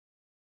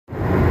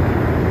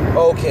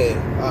Okay,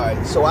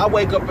 alright. So I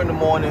wake up in the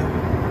morning,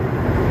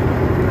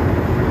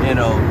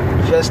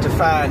 just to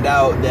find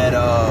out that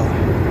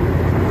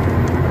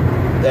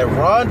that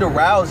Ronda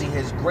Rousey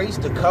has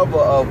graced the cover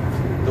of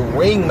the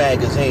Ring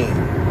magazine.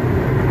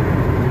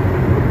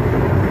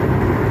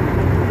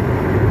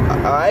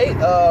 Alright,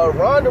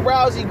 Ronda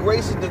Rousey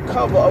graces the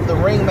cover of the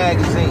Ring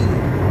magazine.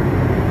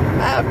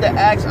 I have to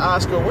ask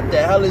Oscar, what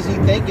the hell is he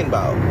thinking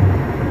about?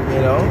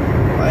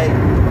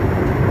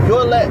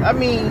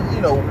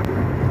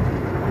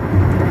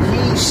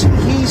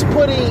 He's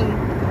putting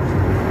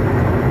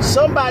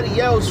somebody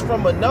else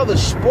from another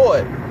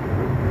sport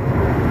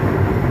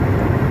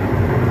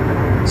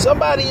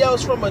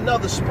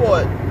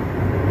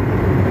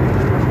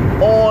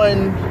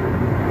on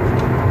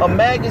a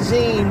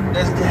magazine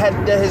that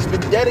has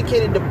been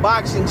dedicated to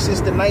boxing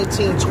since the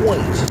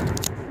 1920s,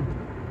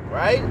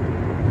 right?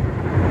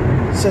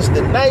 Since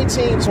the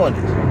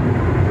 1920s.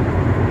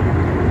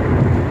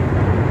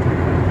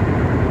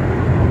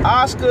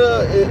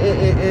 Oscar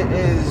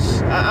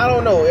is I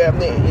don't know. I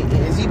mean,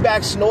 is he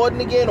back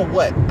snorting again or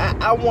what?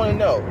 I want to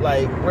know.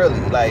 Like, really?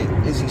 Like,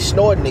 is he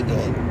snorting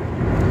again?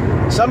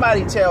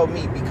 Somebody tell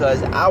me,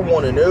 because I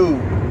want to know.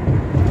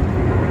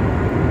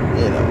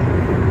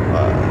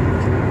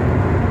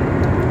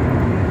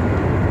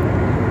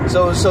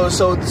 So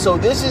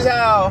this is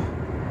how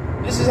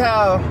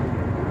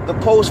the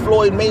post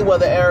Floyd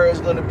Mayweather era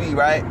is going to be,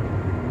 right?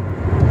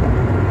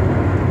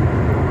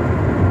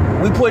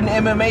 We putting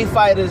MMA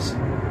fighters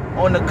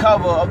on the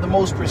cover of the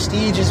most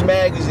prestigious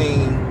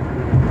magazine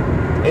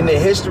in the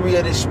history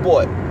of this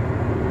sport,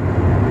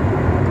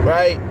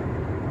 right?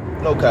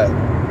 Okay.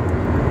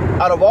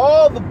 Out of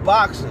all the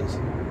boxers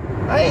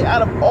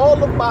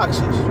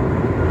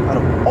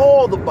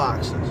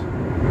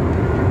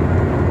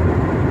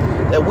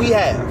that we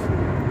have,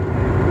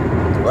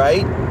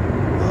 right?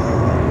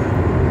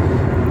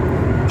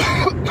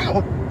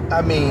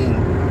 I mean,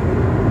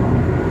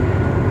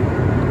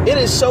 it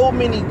is so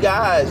many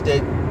guys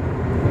that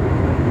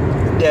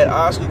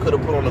Oscar could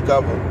have put on the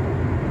cover.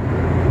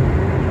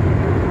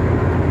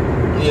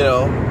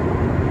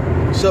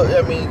 So,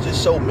 I mean,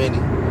 just so many.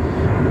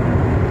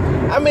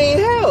 I mean,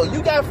 hell,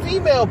 you got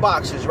female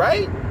boxers,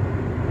 right?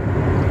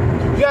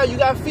 You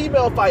got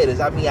female fighters.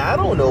 I mean, I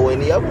don't know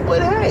any of them,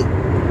 but hey,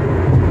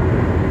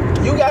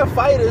 you got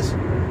fighters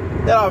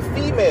that are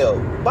female,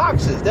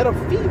 boxers that are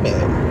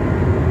female.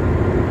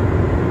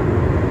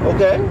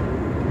 Okay?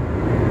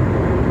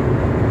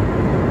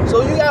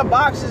 So you got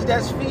boxers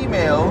that's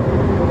female.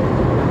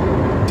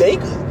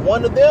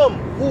 One of them,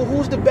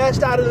 who's the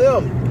best out of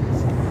them?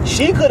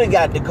 She could have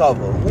got the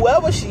cover,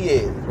 whoever she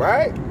is,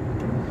 right?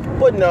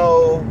 But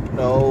no.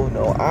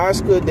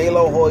 Oscar De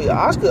La Hoya,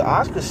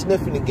 Oscar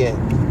sniffing again.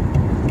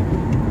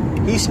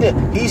 He's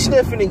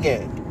sniffing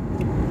again.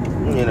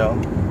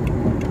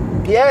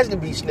 He has to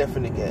be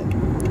sniffing again.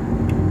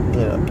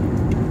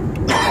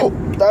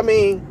 I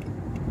mean,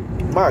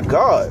 my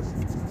God.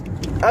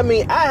 I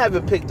mean, I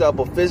haven't picked up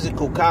a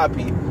physical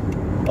copy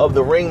of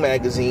the Ring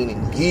magazine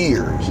in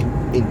years.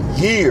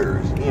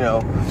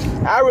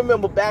 I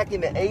remember back in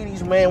the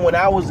 80s, man, when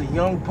I was a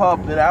young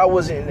pup and I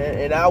was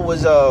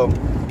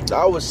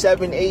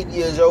 7-8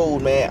 years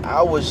old, man.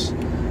 I was,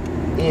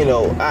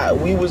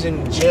 we was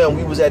in the gym.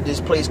 We was at this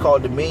place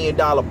called the $1 Million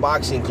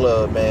Boxing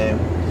Club, man.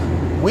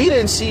 We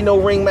didn't see no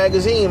Ring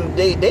magazine.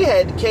 They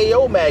had the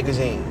KO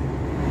magazine.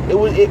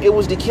 It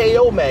was the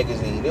KO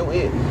magazine.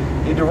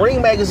 The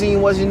Ring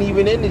magazine wasn't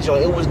even in the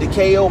joint. It was the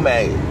KO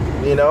mag,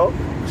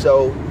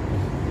 So,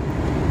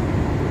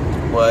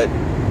 but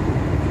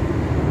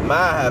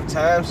have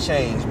times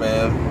changed,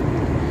 man.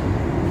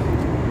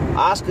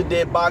 Oscar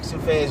did boxing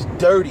fans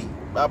dirty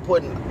by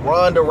putting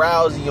Ronda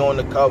Rousey on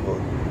the cover.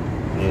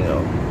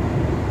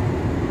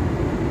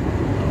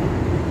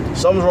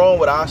 Something's wrong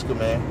with Oscar,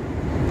 man.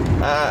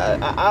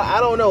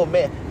 I don't know,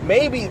 man.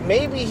 Maybe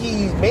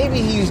he's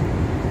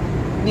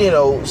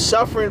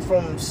suffering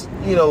from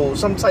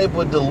some type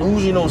of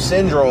delusional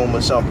syndrome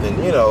or something.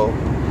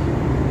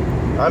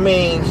 I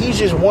mean, he's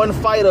just one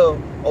fighter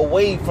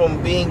away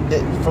from being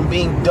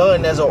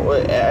done as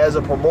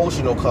a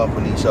promotional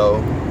company.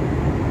 So,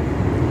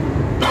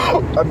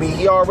 I mean,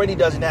 he already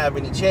doesn't have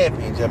any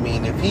champions. I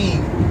mean, if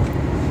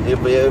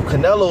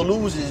Canelo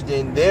loses,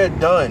 then they're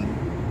done.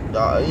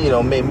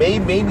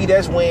 Maybe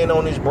that's weighing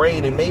on his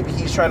brain, and maybe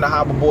he's trying to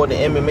hop aboard the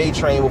MMA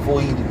train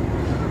before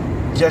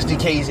just in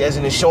case, as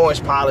an insurance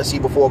policy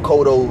before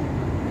Cotto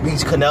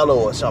beats Canelo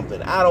or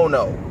something. I don't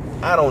know.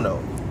 I don't know.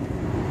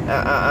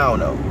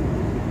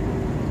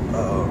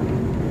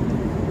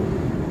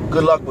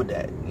 Good luck with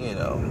that,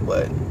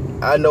 but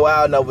I know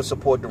I'll never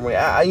support the Ring.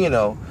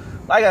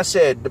 Like I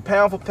said, the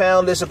pound for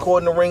pound list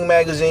according to Ring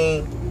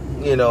magazine,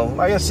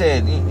 like I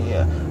said,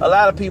 a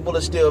lot of people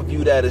will still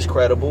view that as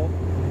credible,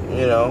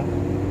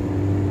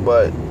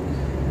 but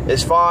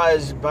as far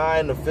as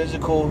buying a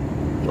physical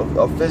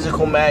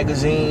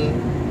magazine,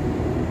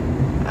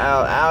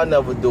 I'll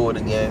never do it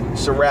again.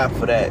 It's a wrap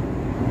for that.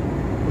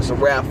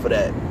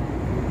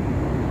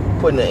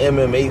 Putting an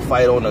MMA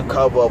fight on the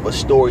cover of a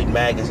storied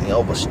magazine,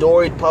 of a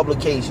storied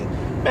publication.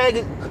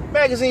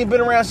 Magazine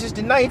been around since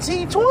the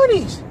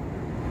 1920s.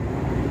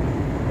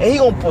 And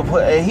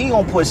he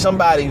gonna put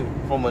somebody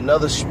from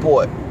another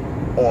sport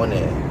on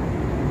there.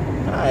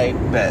 I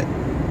bet.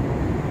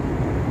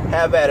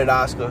 Have at it,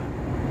 Oscar.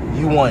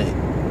 You won it.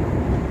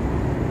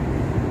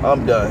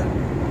 I'm done.